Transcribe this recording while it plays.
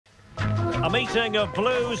A meeting of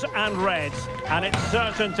blues and reds, and it's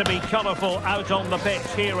certain to be colourful out on the pitch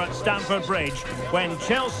here at Stamford Bridge when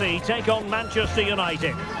Chelsea take on Manchester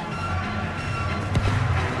United.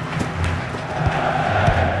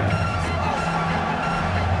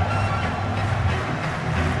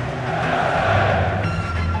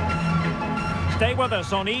 Stay with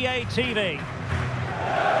us on EA TV.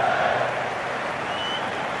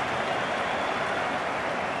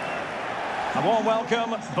 A warm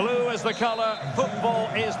welcome. Blue is the colour,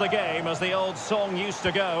 football is the game, as the old song used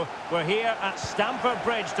to go. We're here at Stamford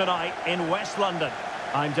Bridge tonight in West London.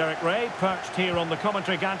 I'm Derek Ray, perched here on the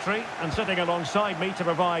commentary gantry, and sitting alongside me to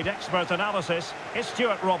provide expert analysis is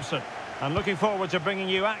Stuart Robson. And looking forward to bringing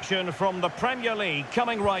you action from the Premier League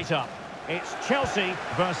coming right up. It's Chelsea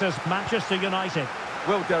versus Manchester United.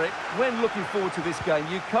 Well, Derek, when looking forward to this game,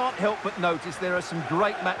 you can't help but notice there are some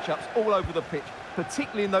great matchups all over the pitch,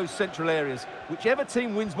 particularly in those central areas. Whichever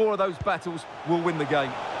team wins more of those battles will win the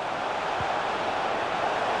game.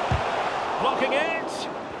 Blocking it.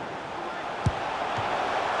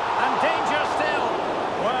 And danger still.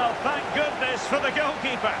 Well, thank goodness for the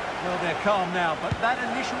goalkeeper. Well, they're calm now, but that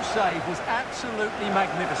initial save was absolutely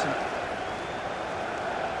magnificent.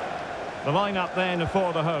 The lineup then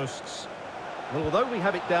for the hosts. Well, although we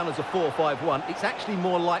have it down as a 4-5-1, it's actually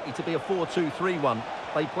more likely to be a 4-2-3-1.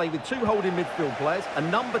 They play with two holding midfield players, a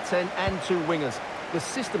number 10 and two wingers. The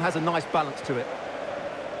system has a nice balance to it.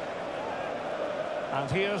 And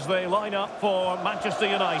here's the lineup for Manchester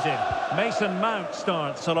United. Mason Mount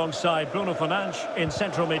starts alongside Bruno Fernandes in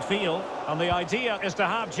central midfield. And the idea is to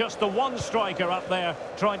have just the one striker up there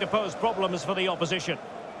trying to pose problems for the opposition.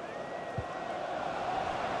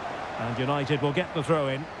 And United will get the throw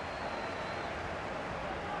in.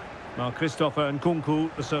 Now, Christopher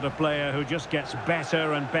Nkunku, the sort of player who just gets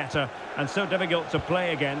better and better and so difficult to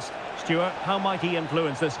play against. Stuart, how might he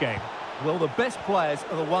influence this game? Well, the best players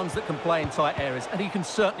are the ones that can play in tight areas, and he can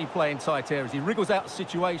certainly play in tight areas. He wriggles out of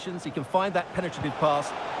situations, he can find that penetrative pass,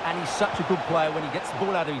 and he's such a good player when he gets the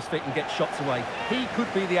ball out of his feet and gets shots away. He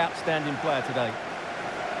could be the outstanding player today.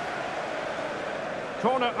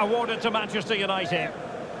 Corner awarded to Manchester United.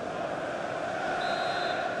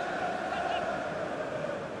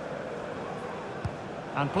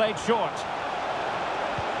 And played short.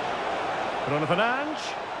 Bruno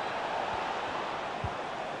Fernandes.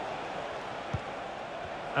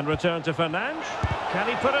 And return to Fernandes. Can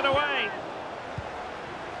he put it away?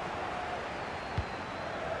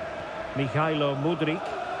 Mikhailo Mudryk.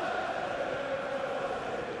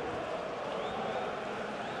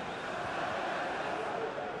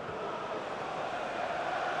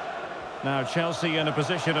 Now Chelsea in a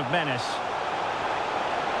position of menace.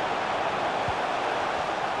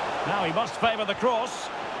 Now he must favour the cross.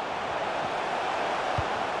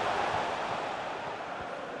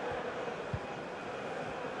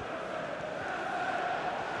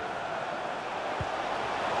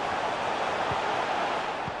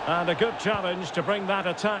 And a good challenge to bring that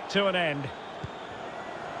attack to an end.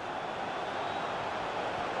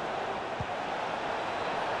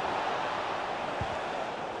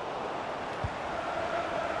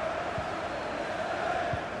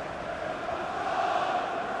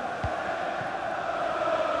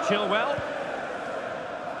 Chilwell.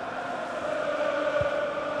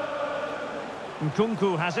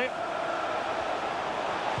 Nkunku has it.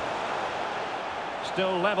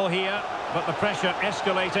 Still level here, but the pressure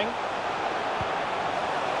escalating.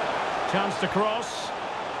 Chance to cross.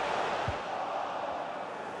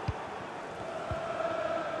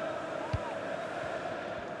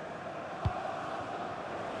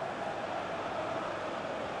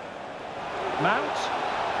 Mount.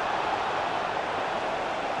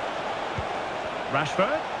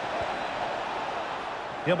 Rashford.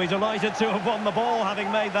 He'll be delighted to have won the ball,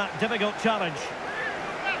 having made that difficult challenge.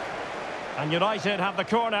 And United have the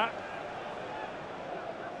corner.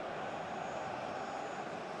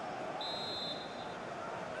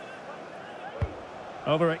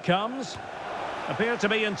 Over it comes. Appear to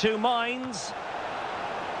be in two minds.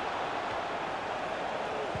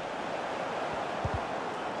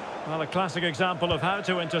 Well, a classic example of how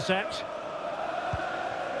to intercept.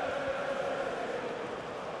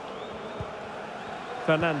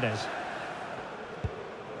 Fernandes.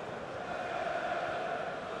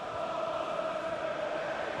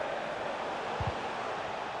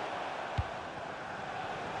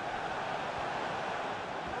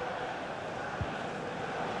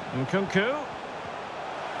 Nkunku.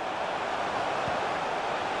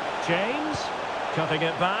 James. Cutting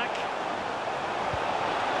it back.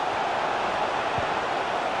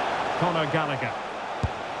 Conor Gallagher.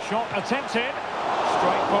 Shot attempted.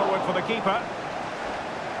 Straight forward for the keeper.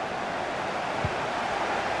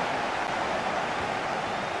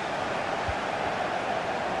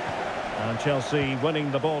 Chelsea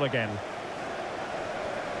winning the ball again.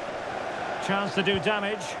 Chance to do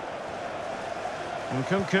damage.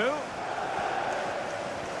 Nkunku.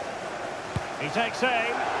 He takes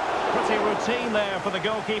aim. Pretty routine there for the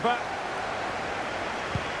goalkeeper.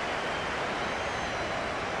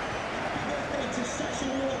 Happy birthday to Sasha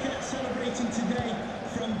Walker, celebrating today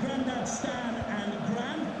from Grandad Stan and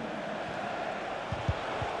Gran.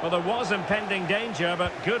 Well, there was impending danger,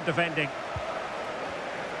 but good defending.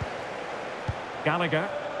 Gallagher.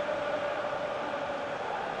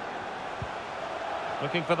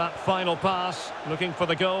 Looking for that final pass, looking for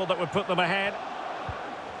the goal that would put them ahead.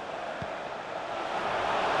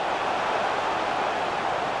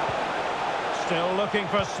 Still looking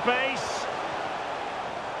for space.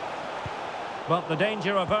 But the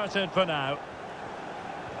danger averted for now.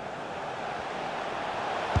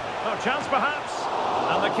 No chance perhaps.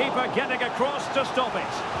 And the keeper getting across to stop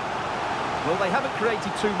it. Well, they haven't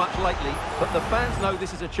created too much lately, but the fans know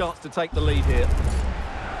this is a chance to take the lead here.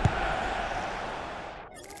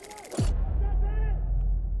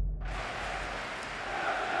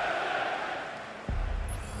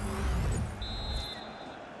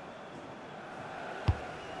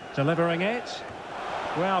 Delivering it.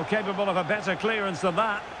 Well, capable of a better clearance than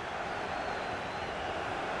that.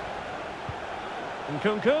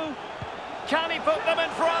 Nkunku. Can he put them in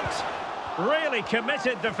front? Really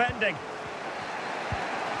committed defending.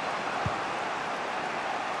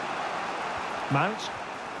 Mount.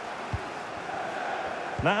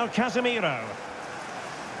 Now Casemiro.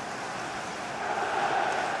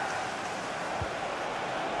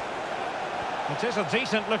 It is a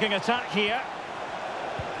decent looking attack here.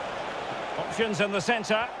 Options in the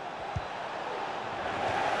centre.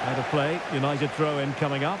 Out of play, United throw-in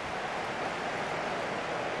coming up.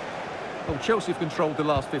 Well, Chelsea have controlled the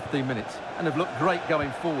last 15 minutes and have looked great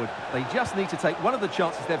going forward. They just need to take one of the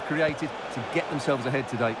chances they've created to get themselves ahead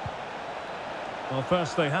today. Well,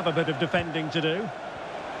 first they have a bit of defending to do.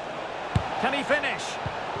 Can he finish?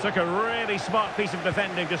 Took a really smart piece of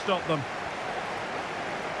defending to stop them.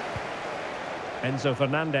 Enzo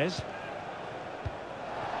Fernandez.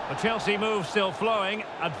 The Chelsea move still flowing,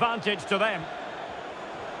 advantage to them.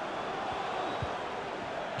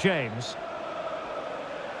 James.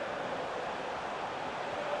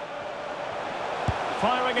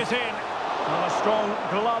 Firing it in. And a strong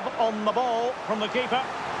glove on the ball from the keeper.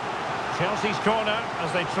 Chelsea's corner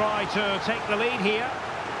as they try to take the lead here.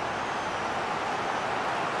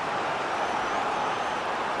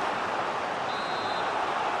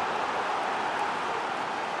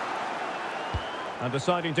 And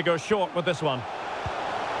deciding to go short with this one.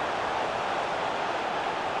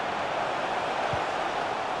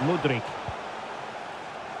 Mudryk.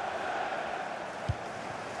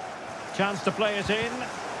 Chance to play it in.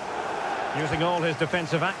 Using all his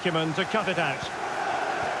defensive acumen to cut it out.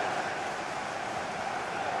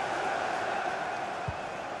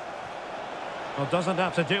 Well, doesn't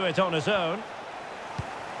have to do it on his own.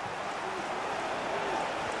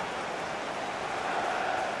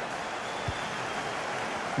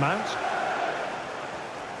 Mount.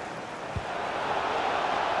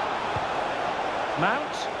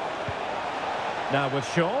 Mount. Now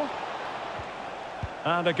with Shaw.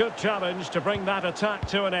 And a good challenge to bring that attack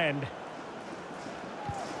to an end.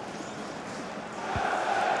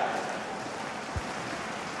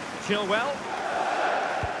 Chilwell.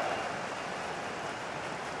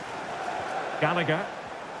 Gallagher.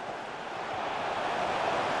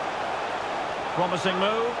 Promising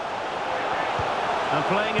move. And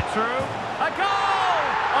playing it through. A goal!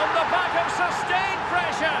 On the back of sustained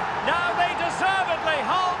pressure. Now they deservedly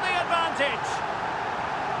hold the advantage.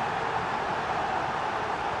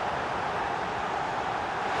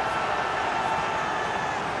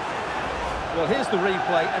 Well, here's the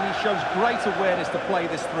replay, and he shows great awareness to play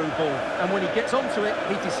this through ball. And when he gets onto it,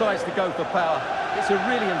 he decides to go for power. It's a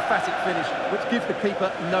really emphatic finish, which gives the keeper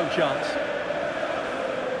no chance.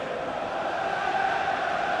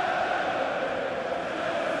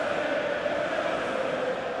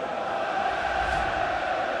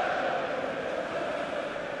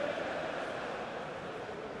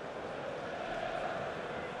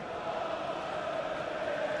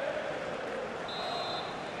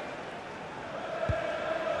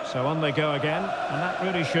 So on they go again, and that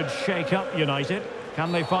really should shake up United.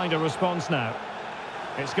 Can they find a response now?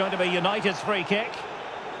 It's going to be United's free kick.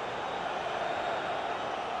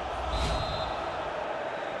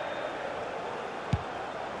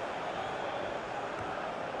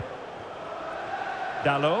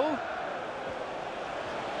 Dalot.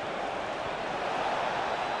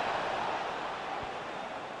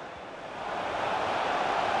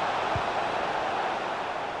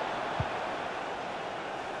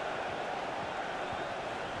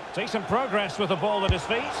 Decent progress with the ball at his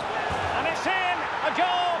feet. And it's in! A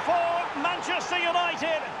goal for Manchester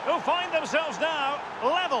United, who find themselves now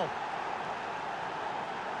level.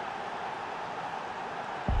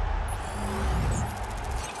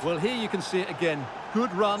 Well, here you can see it again.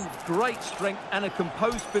 Good run, great strength, and a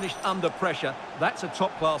composed finish under pressure. That's a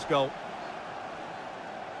top-class goal.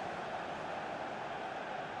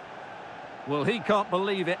 Well, he can't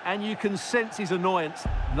believe it, and you can sense his annoyance.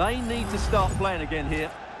 They need to start playing again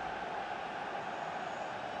here.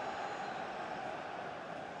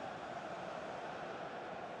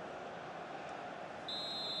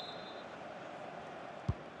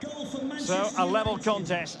 So, a level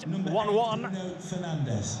contest, 1-1.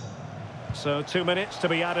 So, 2 minutes to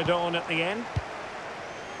be added on at the end.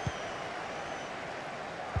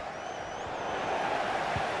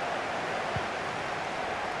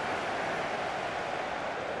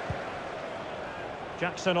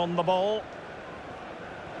 Jackson on the ball.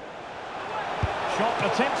 Shot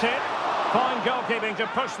attempted. Fine goalkeeping to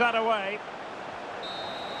push that away.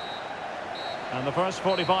 And the first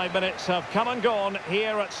 45 minutes have come and gone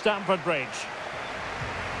here at Stamford Bridge.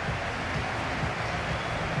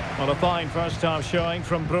 Well, a fine first-half showing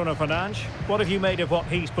from Bruno Fernandes. What have you made of what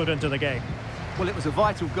he's put into the game? Well, it was a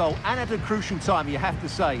vital goal and at a crucial time, you have to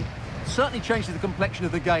say. Certainly changes the complexion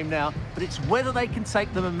of the game now, but it's whether they can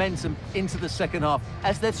take the momentum into the second half,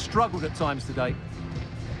 as they've struggled at times today.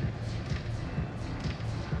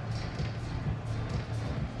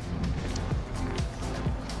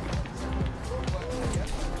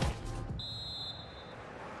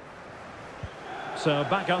 So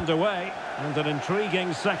back underway, and an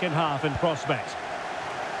intriguing second half in prospect.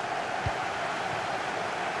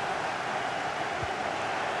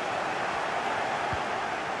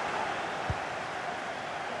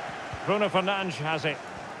 Bruno Fernandes has it.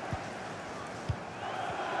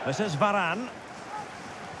 This is Varane.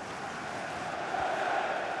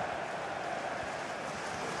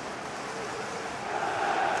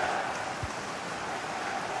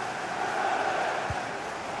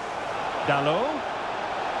 Dalot.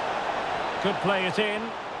 Could play it in.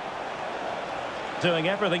 Doing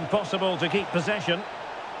everything possible to keep possession.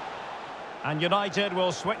 And United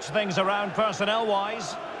will switch things around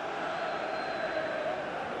personnel-wise.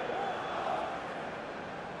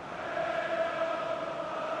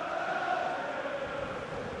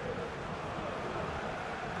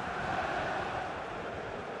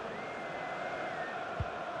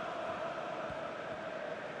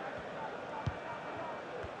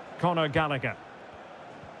 Conor Gallagher.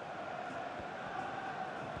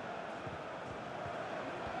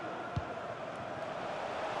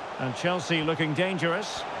 And Chelsea looking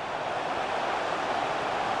dangerous.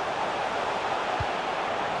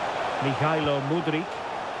 Mikhailo Mudryk.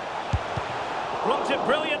 Blocked it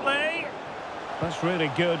brilliantly. That's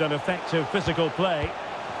really good and effective physical play.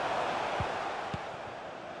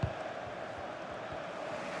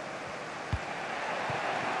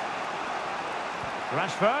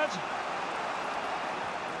 Rashford.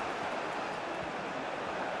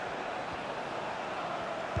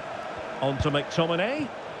 On to McTominay.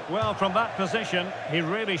 Well, from that position, he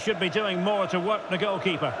really should be doing more to work the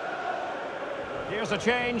goalkeeper. Here's a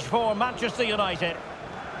change for Manchester United.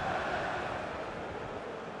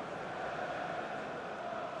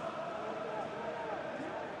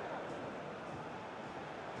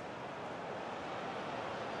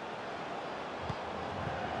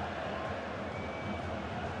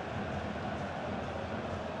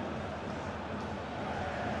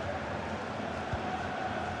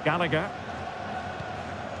 Gallagher.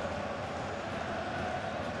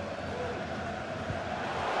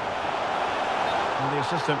 And the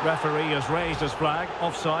assistant referee has raised his flag,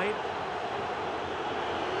 offside.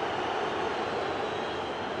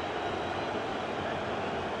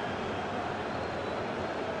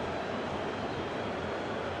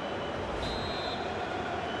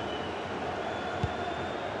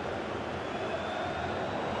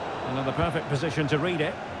 And in the perfect position to read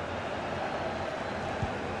it.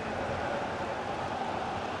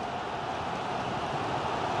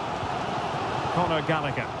 Conor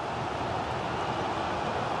Gallagher.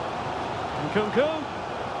 And Kunku.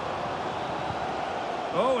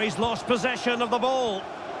 Oh, he's lost possession of the ball.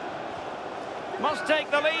 Must take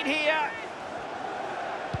the lead here.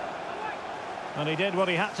 And he did what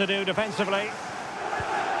he had to do defensively.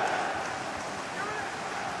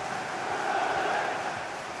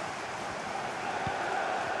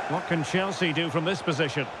 What can Chelsea do from this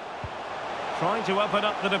position? Trying to open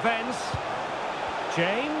up the defence.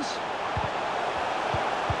 James.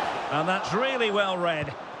 And that's really well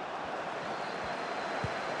read.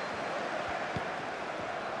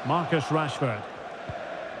 Marcus Rashford.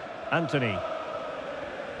 Anthony.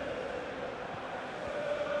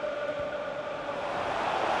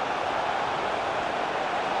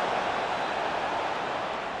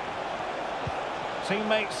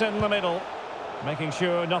 Teammates in the middle, making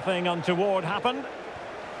sure nothing untoward happened.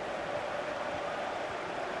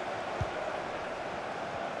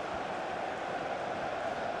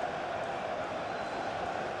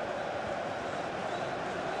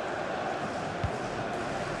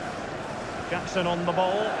 Jackson on the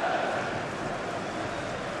ball.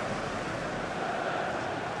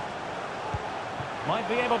 Might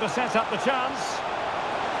be able to set up the chance.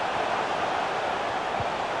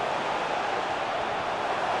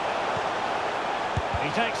 He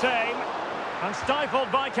takes aim and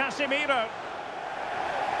stifled by Casemiro.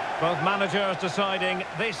 Both managers deciding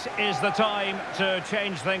this is the time to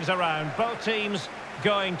change things around. Both teams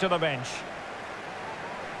going to the bench.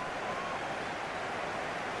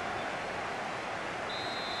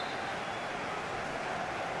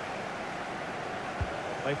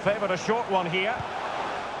 They favoured a short one here.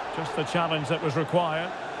 Just the challenge that was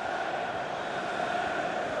required.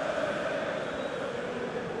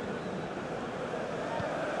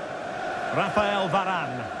 Rafael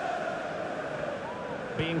Varane.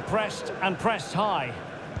 Being pressed and pressed high.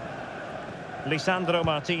 Lisandro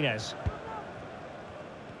Martinez.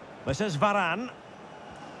 This is Varane.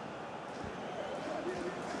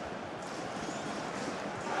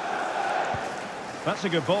 That's a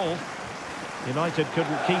good ball. United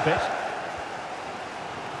couldn't keep it.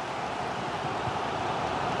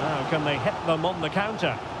 Now can they hit them on the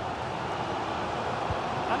counter?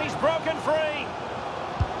 And he's broken free.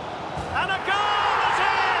 And a goal it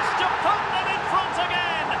is to put them in front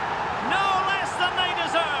again. No less than they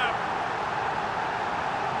deserve.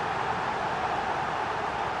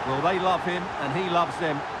 Well, they love him and he loves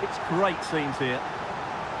them. It's great scenes here.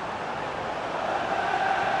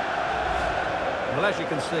 Well, as you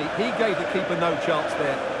can see, he gave the keeper no chance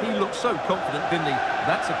there. He looked so confident, didn't he?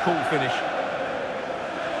 That's a cool finish.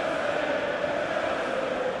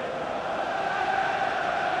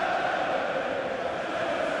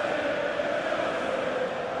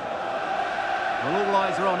 Well, all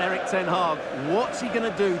eyes are on Erik ten Hag. What's he going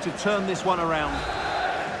to do to turn this one around?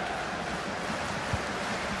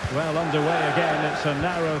 Well, underway again. It's a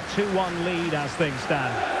narrow 2-1 lead as things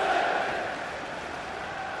stand.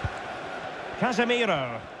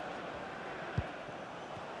 Casemiro.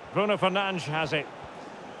 Bruno Fernandes has it.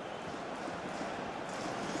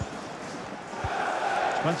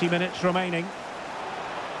 20 minutes remaining.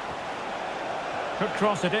 Could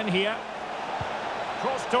cross it in here.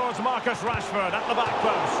 Cross towards Marcus Rashford at the back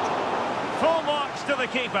post. Full marks to the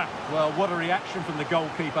keeper. Well, what a reaction from the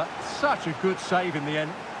goalkeeper. Such a good save in the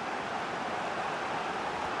end.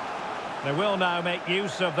 They will now make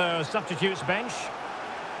use of their substitutes bench.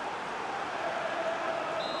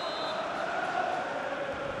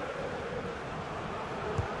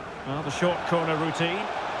 Well, the short corner routine.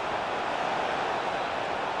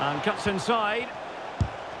 And cuts inside.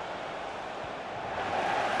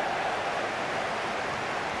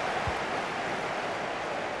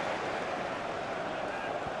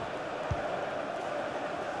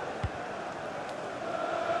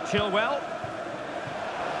 Chilwell.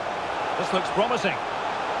 This looks promising.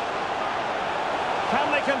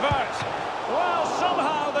 Can they convert? Well,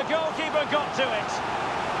 somehow the goalkeeper got to it.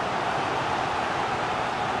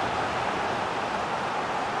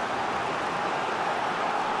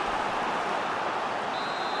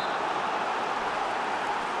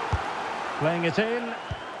 Playing it in.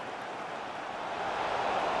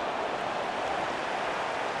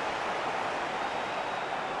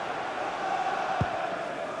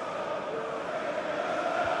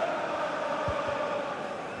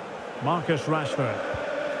 Marcus Rashford.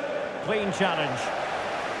 Clean challenge.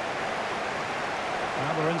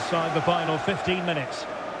 Now we're inside the final 15 minutes.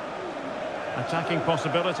 Attacking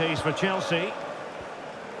possibilities for Chelsea.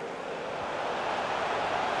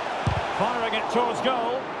 Firing it towards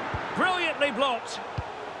goal. Brilliantly blocked.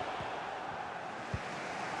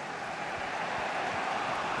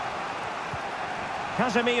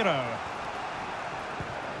 Casemiro.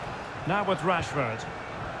 Now with Rashford.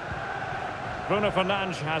 Bruno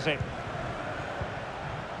Fernandes has it.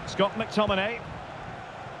 Scott McTominay.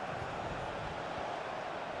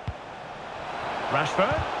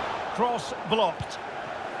 Rashford. Cross blocked.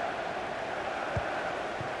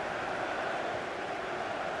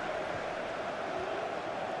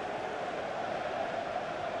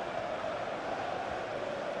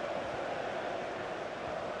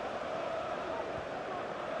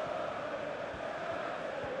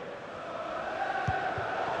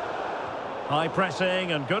 High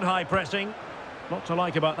pressing and good high pressing. What to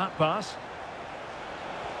like about that pass?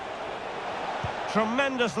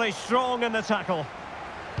 Tremendously strong in the tackle.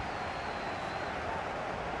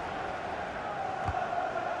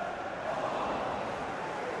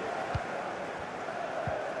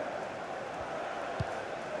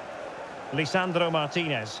 Lisandro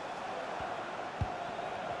Martinez.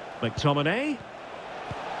 McTominay.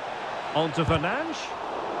 On to Fernandes.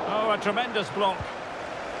 Oh, a tremendous block.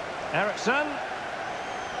 Ericsson.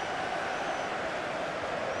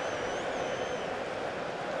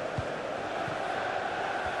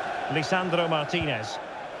 Lisandro Martinez.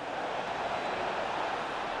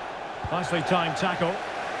 Nicely timed tackle.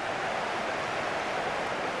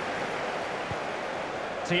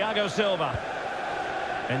 Thiago Silva.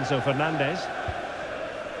 Enzo Fernandez.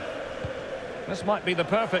 This might be the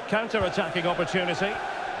perfect counter-attacking opportunity.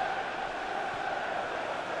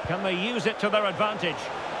 Can they use it to their advantage?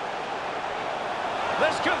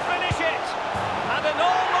 This could finish it! And in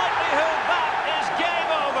all likelihood, that is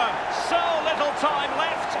game over. So little time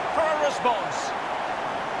left for a response.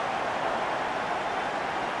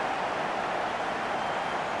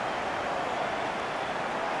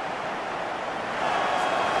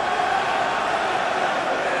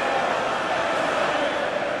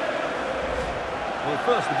 Well,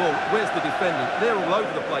 first of all, where's the defending? They're all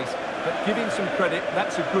over the place. But give him some credit,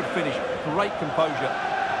 that's a good finish. Great composure.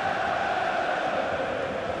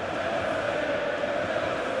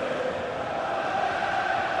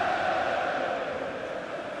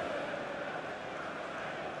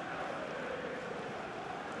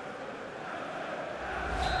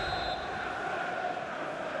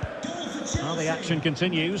 Well, the action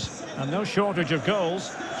continues, and no shortage of goals.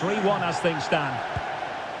 3-1 as things stand.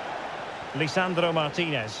 Lisandro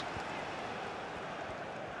Martinez.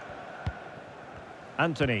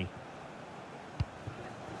 Anthony.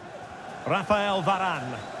 Rafael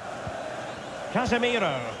Varane.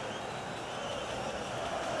 Casemiro.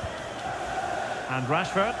 And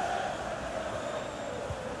Rashford.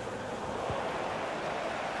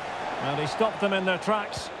 Well, he stopped them in their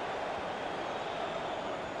tracks.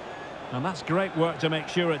 And that's great work to make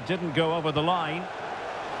sure it didn't go over the line.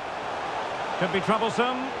 Could be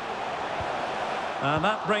troublesome. And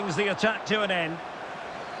that brings the attack to an end.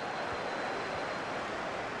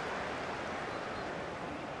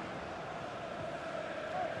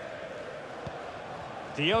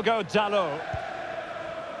 Diogo Dalot.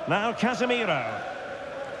 Now Casemiro.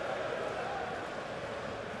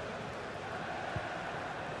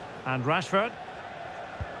 And Rashford.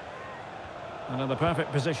 And in the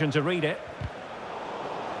perfect position to read it.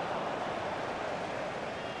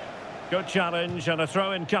 Good challenge and a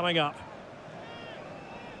throw-in coming up.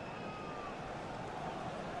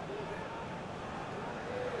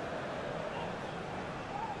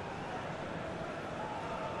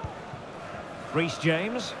 Reece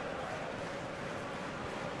James.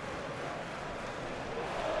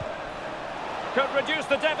 Could reduce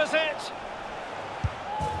the deficit.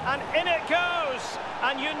 And in it goes.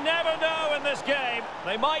 And you never know in this game.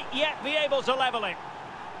 They might yet be able to level it.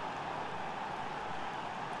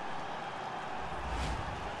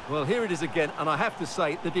 Well, here it is again, and I have to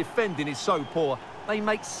say, the defending is so poor. They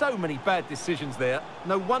make so many bad decisions there.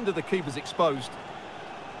 No wonder the keeper's exposed.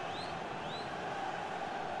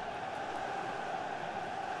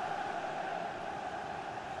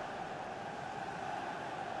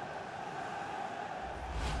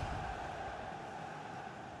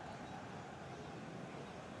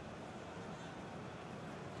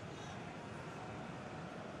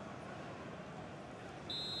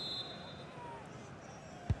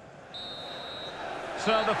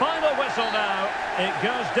 So the final whistle now. It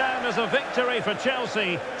goes down as a victory for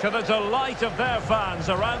Chelsea, to the delight of their fans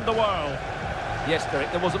around the world. Yes,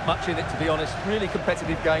 Derek, there wasn't much in it, to be honest. Really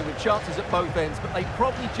competitive game with chances at both ends, but they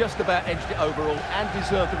probably just about edged it overall and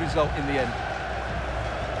deserved the result in the end.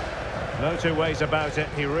 No two ways about it.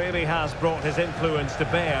 He really has brought his influence to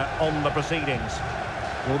bear on the proceedings.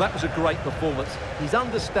 Well, that was a great performance. His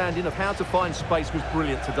understanding of how to find space was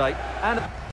brilliant today. And